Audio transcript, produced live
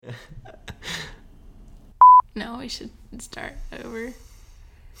No, we should start over.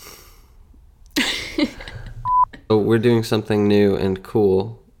 So we're doing something new and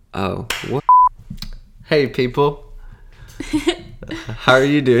cool. Oh, what? Hey, people. How are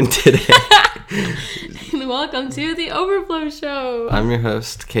you doing today? And welcome to the Overflow Show. I'm your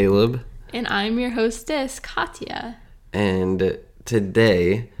host, Caleb. And I'm your hostess, Catia. And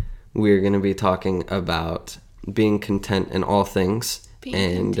today we're going to be talking about being content in all things.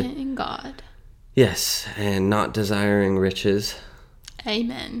 Being content in God. Yes, and not desiring riches.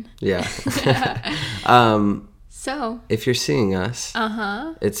 Amen. Yeah. So, if you're seeing us,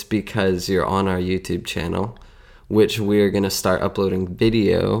 it's because you're on our YouTube channel, which we're going to start uploading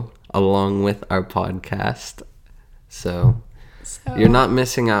video along with our podcast. So you're not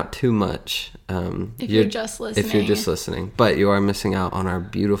missing out too much. If you're just listening. But you are missing out on our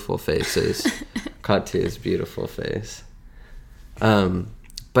beautiful faces. Katia's beautiful face.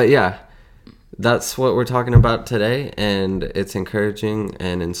 But yeah, that's what we're talking about today, and it's encouraging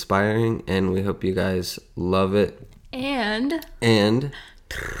and inspiring, and we hope you guys love it. And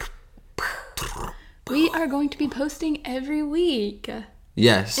we are going to be posting every week.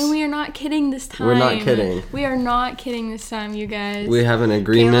 Yes. And we are not kidding this time. We're not kidding. We are not kidding this time, you guys. We have an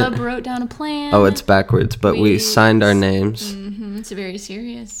agreement. Caleb wrote down a plan. Oh, it's backwards, but we signed our names. Mm-hmm. It's very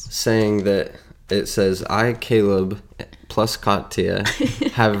serious. Saying that it says, I, Caleb, plus Catia,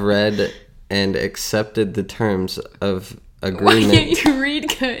 have read and accepted the terms of agreement. Why can't you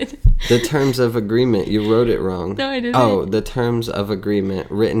read good? The terms of agreement. You wrote it wrong. No, I didn't. Oh, the terms of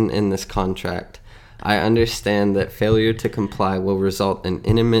agreement written in this contract. I understand that failure to comply will result in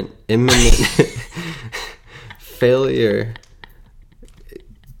imminent failure.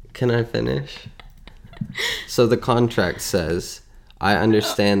 Can I finish? So the contract says, I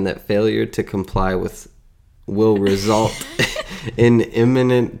understand that failure to comply will result in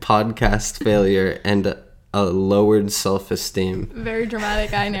imminent podcast failure and a lowered self-esteem. Very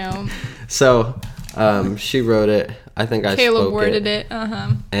dramatic, I know. So, she wrote it. I think I Caleb spoke worded it.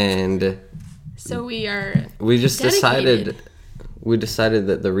 And so we decided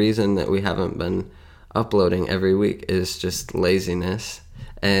that the reason that we haven't been uploading every week is just laziness,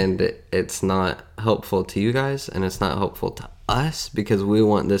 and it's not helpful to you guys, and it's not helpful to us, because we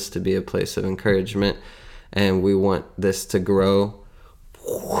want this to be a place of encouragement, and we want this to grow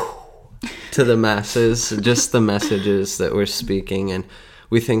to the masses, just the messages that we're speaking. And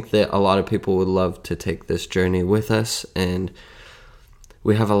we think that a lot of people would love to take this journey with us, and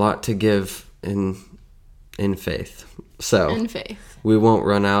we have a lot to give in faith. So in faith, we won't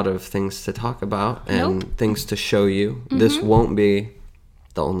run out of things to talk about and things to show you. Mm-hmm. This won't be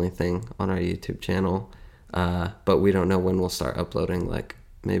the only thing on our YouTube channel, but we don't know when we'll start uploading, like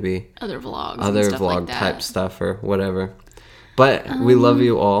maybe other vlog like type stuff or whatever. But we love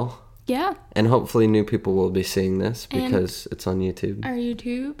you all. Yeah. And hopefully new people will be seeing this because it's on YouTube. Our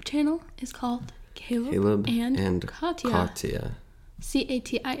YouTube channel is called Caleb and Catia. Catia.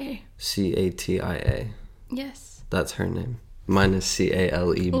 Catia. Catia. Yes. That's her name. Mine is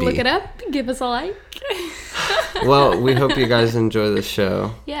Caleb. Look it up. Give us a like. Well, we hope you guys enjoy the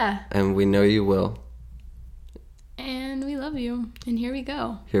show. Yeah. And we know you will. And we love you. And here we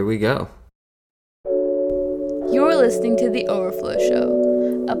go. Here we go. You're listening to The Overflow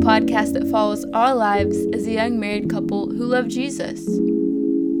Show, a podcast that follows our lives as a young married couple who love Jesus.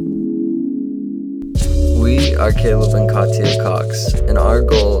 We are Caleb and Catia Cox, and our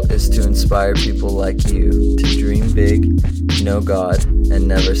goal is to inspire people like you to dream big, know God, and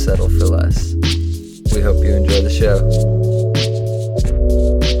never settle for less. We hope you enjoy the show.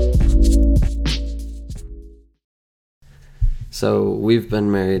 So we've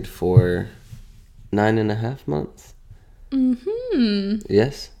been married for 9.5 months. Mm-hmm.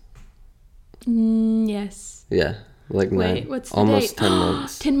 Yes? Yes. Yeah, like Wait, what's the almost date? 10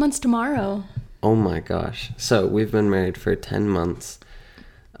 months. 10 months tomorrow. Oh my gosh. So we've been married for 10 months.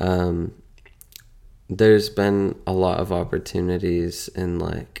 There's been a lot of opportunities in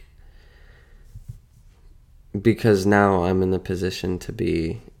because now I'm in the position to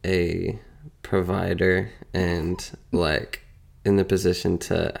be a provider and in the position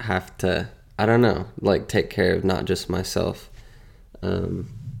to have to, I don't know, take care of not just myself. Is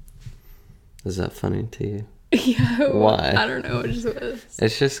that funny to you? Yeah. Why? I don't know. It just was.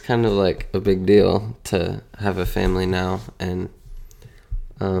 It's just kind of a big deal to have a family now. And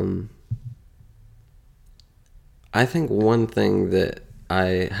I think one thing that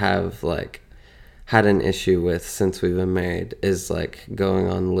I have had an issue with since we've been married is going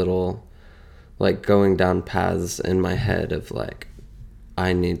on little going down paths in my head of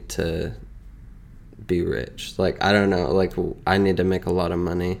I need to be rich. I don't know, I need to make a lot of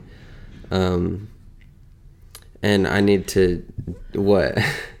money. and I need to, what?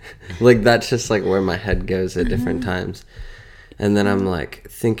 Like, that's just like where my head goes at different times. And then I'm like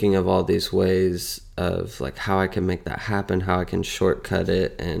thinking of all these ways of like how I can make that happen, how I can shortcut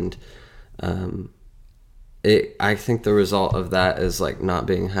it. And I think the result of that is like not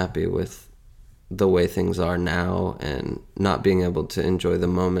being happy with the way things are now and not being able to enjoy the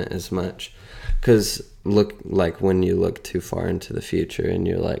moment as much. Because when you look too far into the future and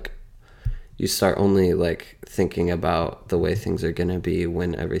you're like, you start only like thinking about the way things are going to be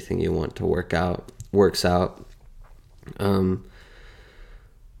when everything you want to works out.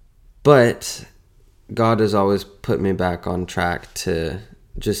 But God has always put me back on track to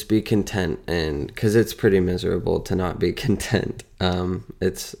just be content, and because it's pretty miserable to not be content.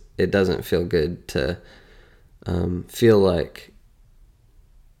 It doesn't feel good to feel like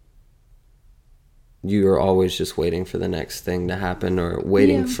you are always just waiting for the next thing to happen or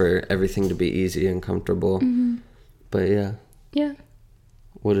waiting for everything to be easy and comfortable. Mm-hmm. But yeah.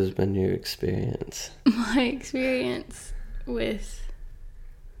 What has been your experience? My experience with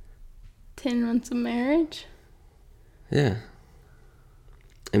 10 months of marriage? Yeah.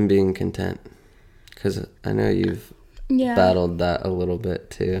 And being content. Because I know you've battled that a little bit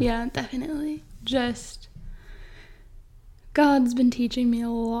too. Yeah, definitely. Just, God's been teaching me a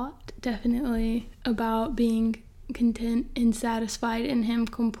lot, definitely, about being content and satisfied in Him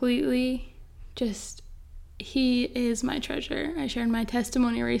completely. Just, He is my treasure. I shared my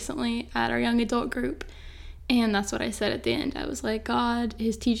testimony recently at our young adult group, and that's what I said at the end. I was like, God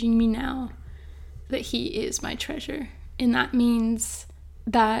is teaching me now that He is my treasure. And that means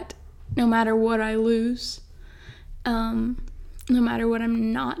that no matter what I lose, no matter what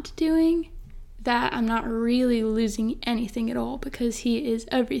I'm not doing, that I'm not really losing anything at all, because He is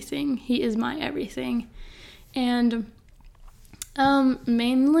everything. He is my everything. And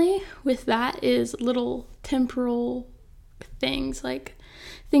mainly with that is little temporal things, like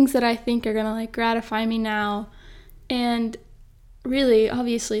things that I think are gonna like gratify me now. And really,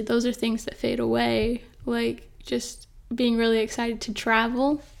 obviously, those are things that fade away, like just being really excited to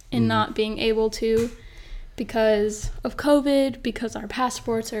travel and not being able to because of COVID, because our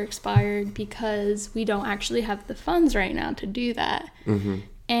passports are expired, because we don't actually have the funds right now to do that.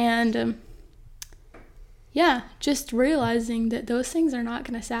 And just realizing that those things are not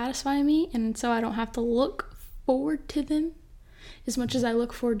going to satisfy me, and so I don't have to look forward to them as much as I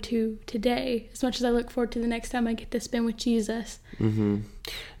look forward to today, as much as I look forward to the next time I get to spend with Jesus.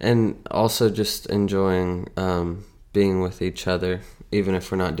 And also just enjoying being with each other, even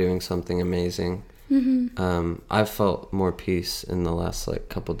if we're not doing something amazing. I've felt more peace in the last like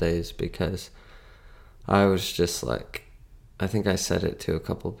couple days, because I was just like, I think I said it to a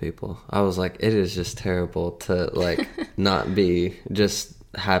couple people. I was like, it is just terrible to like not be just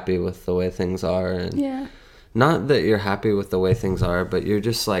happy with the way things are. And not that you're happy with the way things are, but you're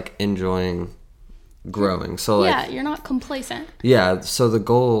just like enjoying growing. So like, you're not complacent. So the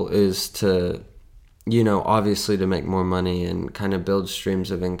goal is to, obviously to make more money and kind of build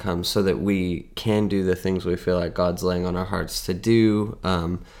streams of income so that we can do the things we feel like God's laying on our hearts to do,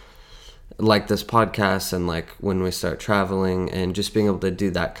 like this podcast, and like when we start traveling, and just being able to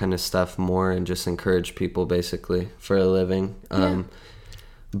do that kind of stuff more and just encourage people basically for a living.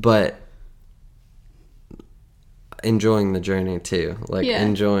 But enjoying the journey too, like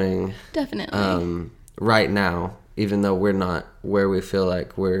enjoying definitely right now, even though we're not where we feel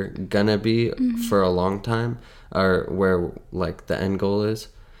like we're gonna be for a long time, or where like the end goal is,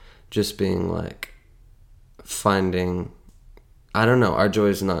 just being like finding, I don't know, our joy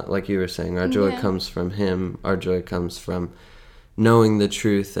is not, like you were saying, our joy comes from Him, our joy comes from knowing the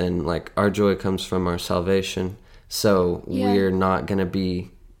truth, and like our joy comes from our salvation. So we're not gonna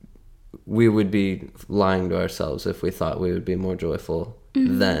be, we would be lying to ourselves if we thought we would be more joyful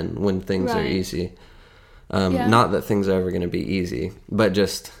then when things are easy. Not that things are ever going to be easy, but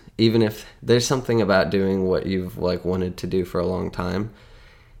just even if there's something about doing what you've like wanted to do for a long time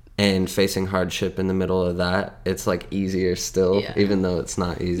and facing hardship in the middle of that, it's like easier still, even though it's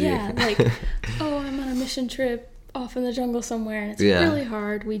not easy. Like, I'm on a mission trip off in the jungle somewhere, and it's really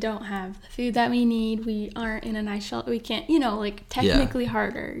hard. We don't have the food that we need. We aren't in a nice shelter. We can't, like technically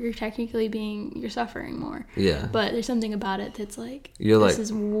harder. You're you're suffering more. But there's something about it that's like, this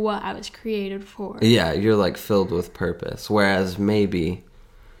is what I was created for. You're like filled with purpose. Whereas maybe,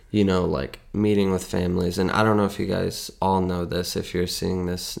 like meeting with families, and I don't know if you guys all know this, if you're seeing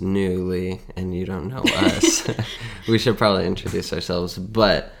this newly and you don't know us, we should probably introduce ourselves.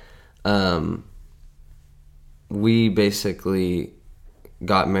 But, we basically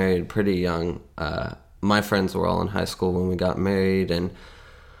got married pretty young. My friends were all in high school when we got married, and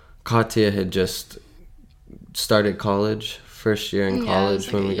Katia had just started college, first year in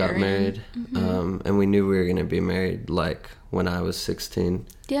college when we got married. And we knew we were going to be married like when I was 16.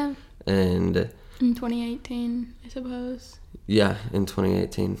 Yeah. And in 2018, I suppose. Yeah, in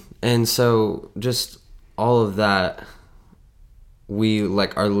 2018. And so just all of that, we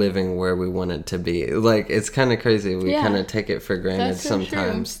like are living where we want it to be. Like, it's kind of crazy. We kind of take it for granted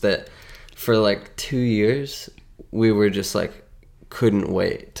sometimes that for like 2 years, we were just like, couldn't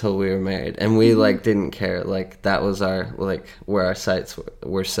wait till we were married. And we like didn't care. Like, that was our, like, where our sights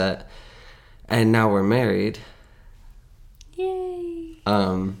were set. And now we're married. Yay.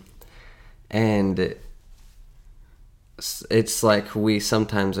 And it's like we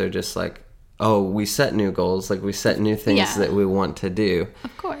sometimes are just like, oh, we set new goals, like we set new things that we want to do.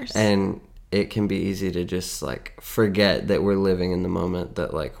 Of course. And it can be easy to just like forget that we're living in the moment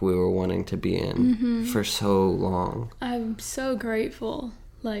that like we were wanting to be in for so long. I'm so grateful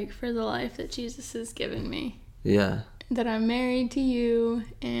like for the life that Jesus has given me. Yeah. That I'm married to you,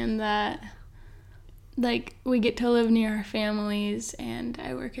 and that like we get to live near our families, and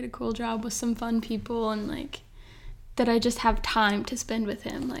I work at a cool job with some fun people, and like that I just have time to spend with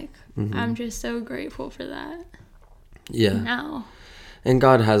him. Like, I'm just so grateful for that. Yeah. Now. And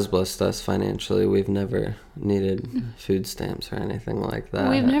God has blessed us financially. We've never needed food stamps or anything like that.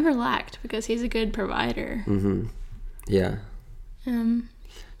 We've never lacked because he's a good provider. Yeah.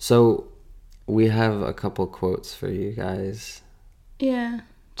 So we have a couple quotes for you guys. Yeah.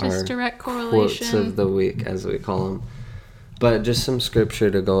 Just direct correlation. Quotes of the week, as we call them. But just some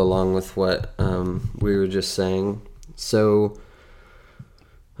scripture to go along with what we were just saying. So,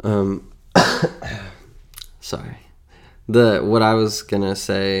 sorry. What I was gonna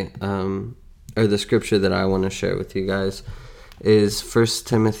say, or the scripture that I want to share with you guys, is 1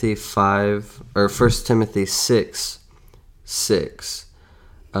 Timothy 6:6,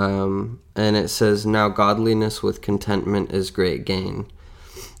 and it says, "Now godliness with contentment is great gain."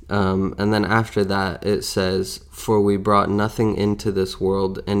 And then after that, it says, "For we brought nothing into this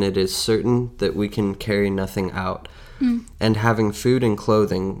world, and it is certain that we can carry nothing out. And having food and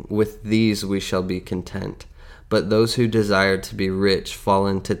clothing, with these we shall be content. But those who desire to be rich fall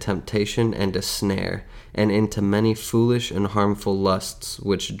into temptation and a snare, and into many foolish and harmful lusts,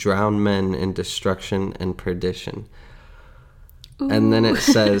 which drown men in destruction and perdition." Ooh. And then it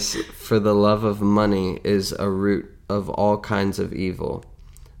says, "For the love of money is a root of all kinds of evil,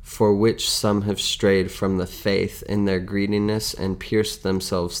 for which some have strayed from the faith in their greediness and pierced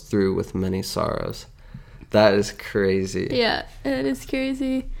themselves through with many sorrows." That is crazy. Yeah, it is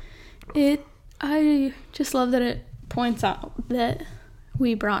crazy. I just love that it points out that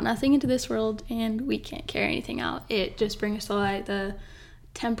we brought nothing into this world and we can't carry anything out. It just brings to light the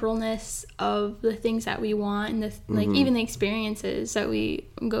temporalness of the things that we want, and like even the experiences that we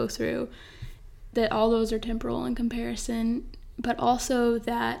go through, that all those are temporal in comparison, but also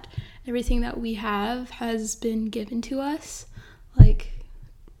that everything that we have has been given to us. Like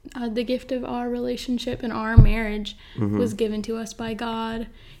the gift of our relationship and our marriage was given to us by God,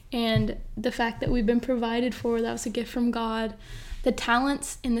 and the fact that we've been provided for, that was a gift from God. The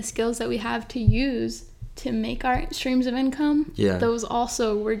talents and the skills that we have to use to make our streams of income, those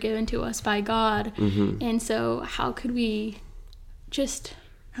also were given to us by God. And so how could we just,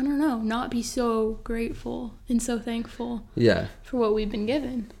 I don't know, not be so grateful and so thankful for what we've been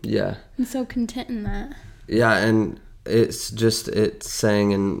given? Yeah. And so content in that. Yeah, and it's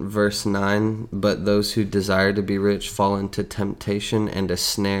saying in verse 9, "But those who desire to be rich fall into temptation and a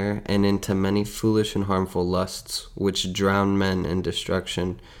snare, and into many foolish and harmful lusts, which drown men in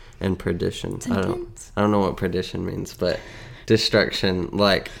destruction and perdition." I don't know what perdition means, but destruction.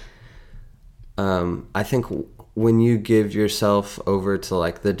 Like, I think when you give yourself over to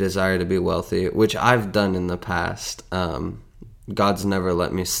like the desire to be wealthy, which I've done in the past, God's never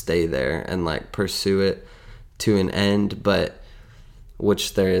let me stay there and like pursue it to an end, but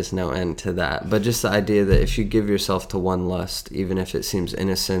which there is no end to that. But just the idea that if you give yourself to one lust, even if it seems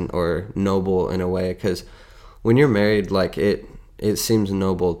innocent or noble in a way, because when you're married, like it seems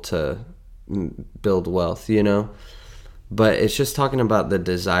noble to build wealth, you know? But it's just talking about the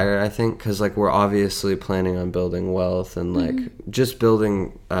desire, I think, because like we're obviously planning on building wealth and like just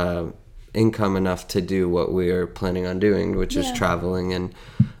building income enough to do what we are planning on doing, which is traveling and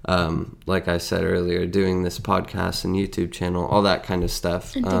like I said earlier, doing this podcast and YouTube channel, all that kind of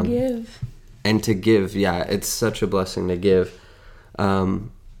stuff. And to give. It's such a blessing to give.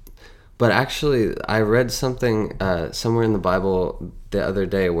 But actually, I read something somewhere in the Bible the other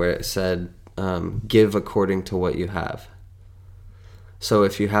day where it said, "Give according to what you have." So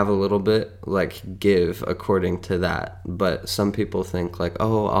if you have a little bit, like, give according to that. But some people think, like,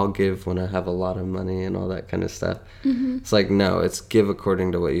 oh, I'll give when I have a lot of money and all that kind of stuff. Mm-hmm. It's like, no, it's give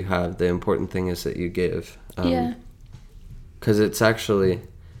according to what you have. The important thing is that you give. Yeah. Because it's actually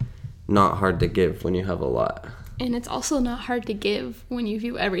not hard to give when you have a lot. And it's also not hard to give when you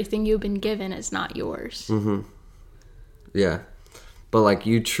view everything you've been given as not yours. Mm-hmm. Yeah. But, like,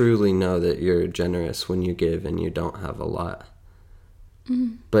 you truly know that you're generous when you give and you don't have a lot.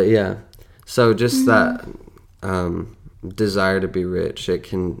 Mm-hmm. But yeah, so just that desire to be rich,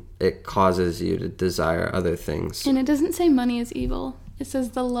 it causes you to desire other things. And it doesn't say money is evil. It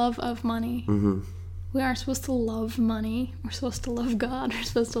says the love of money. Mm-hmm. We aren't supposed to love money. We're supposed to love God. We're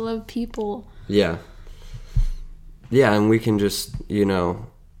supposed to love people. Yeah. Yeah, and we can just,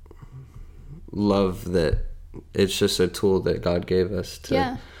 love that it's just a tool that God gave us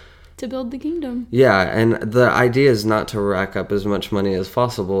to build the kingdom. Yeah, and the idea is not to rack up as much money as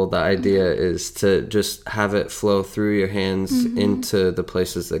possible. The idea is to just have it flow through your hands into the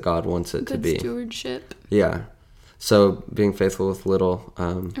places that God wants it to be. Good stewardship. Yeah. So being faithful with little.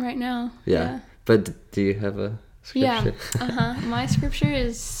 Right now. Yeah. But do you have a scripture? Yeah. My scripture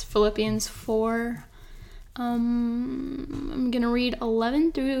is Philippians 4. I'm going to read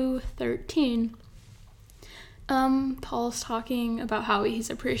 11 through 13. Paul's talking about how he's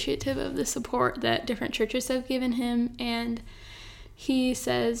appreciative of the support that different churches have given him, and he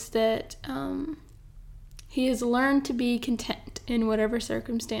says that he has learned to be content in whatever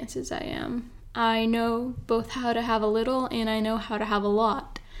circumstances I am. I know both how to have a little and I know how to have a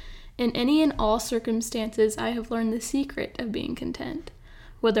lot. In any and all circumstances, I have learned the secret of being content.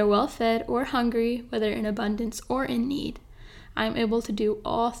 Whether well-fed or hungry, whether in abundance or in need, I am able to do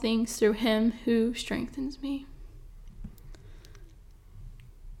all things through him who strengthens me.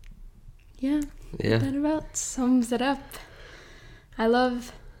 Yeah. That about sums it up. I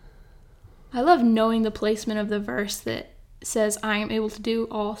love knowing the placement of the verse that says, I am able to do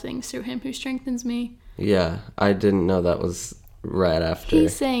all things through him who strengthens me. Yeah, I didn't know that was right after.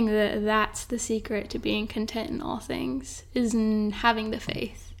 He's saying that that's the secret to being content in all things, is in having the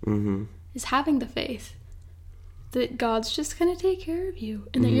faith. Mm-hmm. Is having the faith that God's just going to take care of you,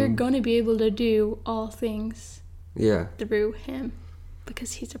 and that you're going to be able to do all things through him,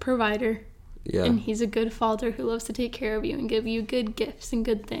 because he's a provider. Yeah. And he's a good father who loves to take care of you and give you good gifts and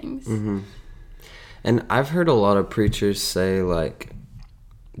good things. Mm-hmm. And I've heard a lot of preachers say, like,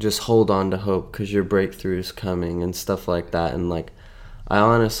 just hold on to hope because your breakthrough is coming and stuff like that. And, like, I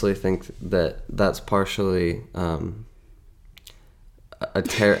honestly think that that's partially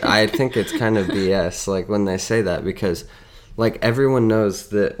I think it's kind of BS, like, when they say that, because, like, everyone knows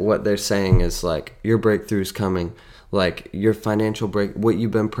that what they're saying is, like, your breakthrough's coming. Like, your financial what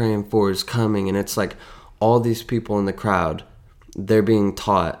you've been praying for is coming. And it's like all these people in the crowd, they're being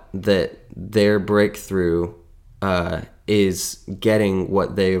taught that their breakthrough is getting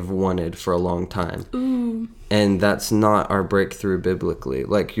what they've wanted for a long time. Ooh. And that's not our breakthrough biblically.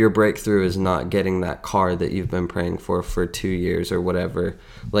 Like, your breakthrough is not getting that car that you've been praying for 2 years or whatever.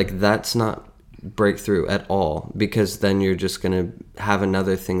 Like, that's not breakthrough at all, because then you're just going to have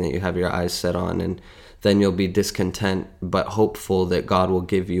another thing that you have your eyes set on, and then you'll be discontent but hopeful that God will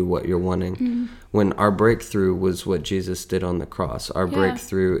give you what you're wanting. Mm-hmm. When our breakthrough was what Jesus did on the cross. Our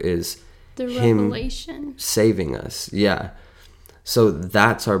breakthrough is the him revelation, saving us. Yeah. So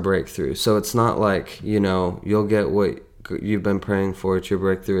that's our breakthrough. So it's not like, you'll get what you've been praying for. It's your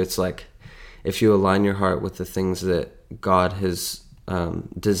breakthrough. It's like if you align your heart with the things that God has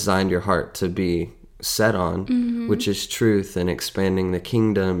designed your heart to be set on, which is truth and expanding the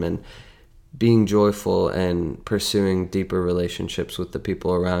kingdom and being joyful and pursuing deeper relationships with the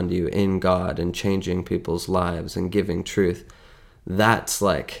people around you in God and changing people's lives and giving truth. That's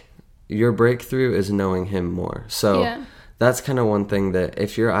like your breakthrough is knowing him more. So that's kind of one thing, that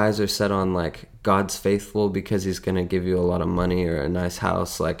if your eyes are set on, like, God's faithful because he's going to give you a lot of money or a nice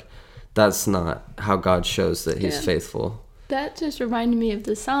house, like, that's not how God shows that he's faithful. That just reminded me of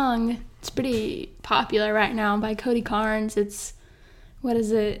the song. It's pretty popular right now by Cody Carnes. It's, what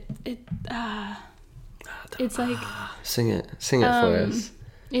is it? It's like... Sing it for us.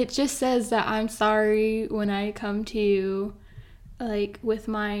 It just says that I'm sorry when I come to you, like, with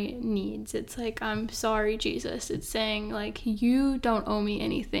my needs. It's like, I'm sorry, Jesus. It's saying, like, you don't owe me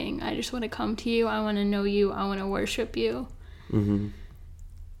anything. I just want to come to you. I want to know you. I want to worship you. Mm-hmm.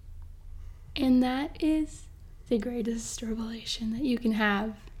 And that is the greatest revelation that you can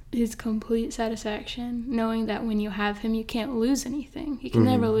have, is complete satisfaction, knowing that when you have him, you can't lose anything. You can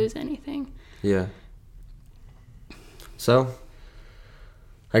never lose anything. Yeah. So,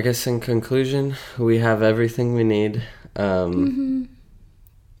 I guess in conclusion, we have everything we need.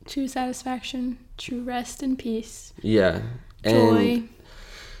 true satisfaction, true rest and peace. Yeah. Joy,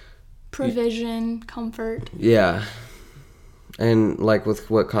 provision, comfort. Yeah. And like with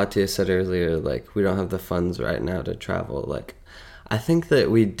what Katia said earlier, like we don't have the funds right now to travel. Like I think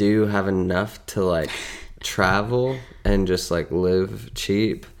that we do have enough to like travel and just like live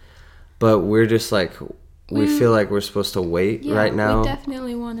cheap, but we're just like we feel like we're supposed to wait right now. We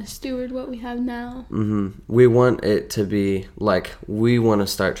definitely want to steward what we have now. We want it to be like we want to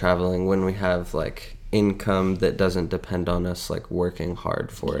start traveling when we have like income that doesn't depend on us like working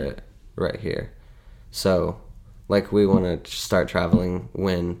hard for it right here. So like we want to start traveling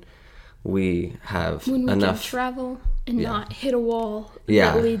when we have when we enough can travel and not hit a wall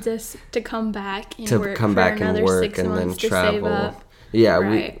that leads us to come back and to work come for back another and work 6 and months then to save travel. up. Yeah,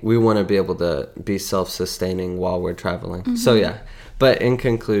 right. we want to be able to be self-sustaining while we're traveling. So yeah, but in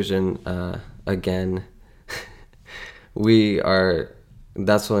conclusion, again,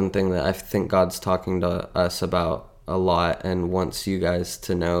 that's one thing that I think God's talking to us about a lot and wants you guys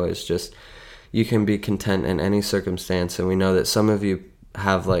to know is just you can be content in any circumstance. And we know that some of you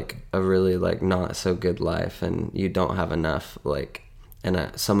have like a really like not so good life and you don't have enough, like,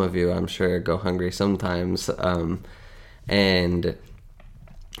 and some of you I'm sure go hungry sometimes. And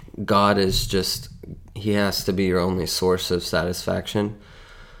God is just, he has to be your only source of satisfaction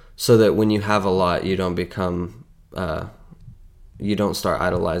so that when you have a lot, you don't become, you don't start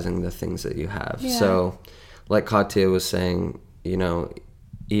idolizing the things that you have. Yeah. So like Katia was saying, you know,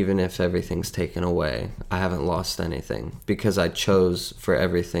 even if everything's taken away, I haven't lost anything because I chose for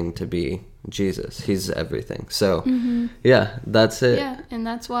everything to be Jesus. He's everything. So yeah, that's it. Yeah, and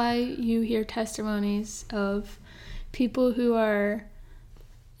that's why you hear testimonies of people who are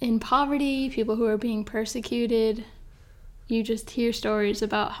in poverty, people who are being persecuted. You just hear stories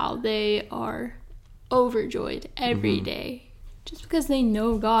about how they are overjoyed every day just because they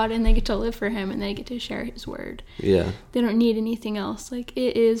know God and they get to live for him and they get to share his word. Yeah. They don't need anything else. Like,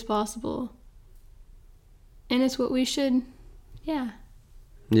 it is possible. And it's what we should, we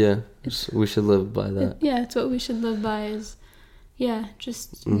should live by that. It's what we should live by is,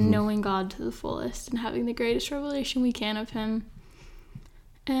 just knowing God to the fullest and having the greatest revelation we can of him.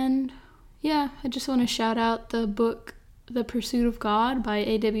 And, I just want to shout out the book, The Pursuit of God by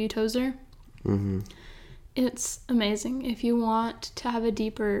A.W. Tozer. It's amazing. If you want to have a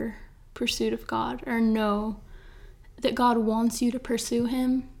deeper pursuit of God or know that God wants you to pursue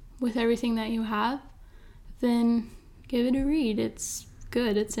him with everything that you have, then give it a read. It's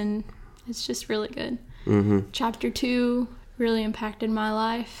good. It's just really good. Chapter 2 really impacted my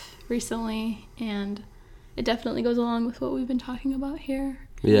life recently, and it definitely goes along with what we've been talking about here.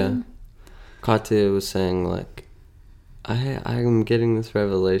 Yeah. Katia was saying, like, I'm getting this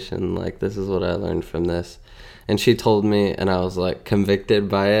revelation, like, this is what I learned from this. And she told me, and I was, like, convicted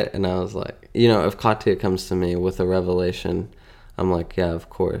by it, and I was like, you know, if Katia comes to me with a revelation, I'm like, yeah, of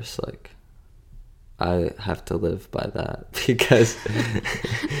course, like, I have to live by that, because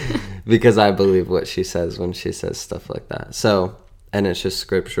I believe what she says when she says stuff like that. So, and it's just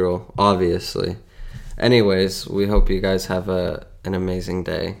scriptural, obviously. Anyways, we hope you guys have an amazing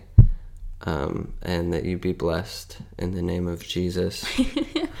day. And that you be blessed in the name of Jesus.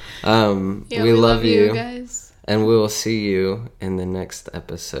 We love you guys. And we will see you in the next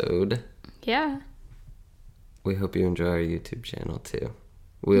episode. Yeah. We hope you enjoy our YouTube channel too.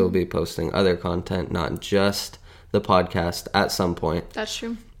 We'll be posting other content, not just the podcast at some point. That's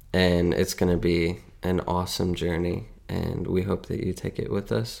true. And it's going to be an awesome journey. And we hope that you take it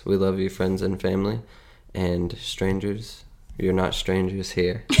with us. We love you, friends and family. And strangers, you're not strangers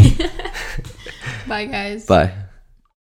here. Bye, guys. Bye.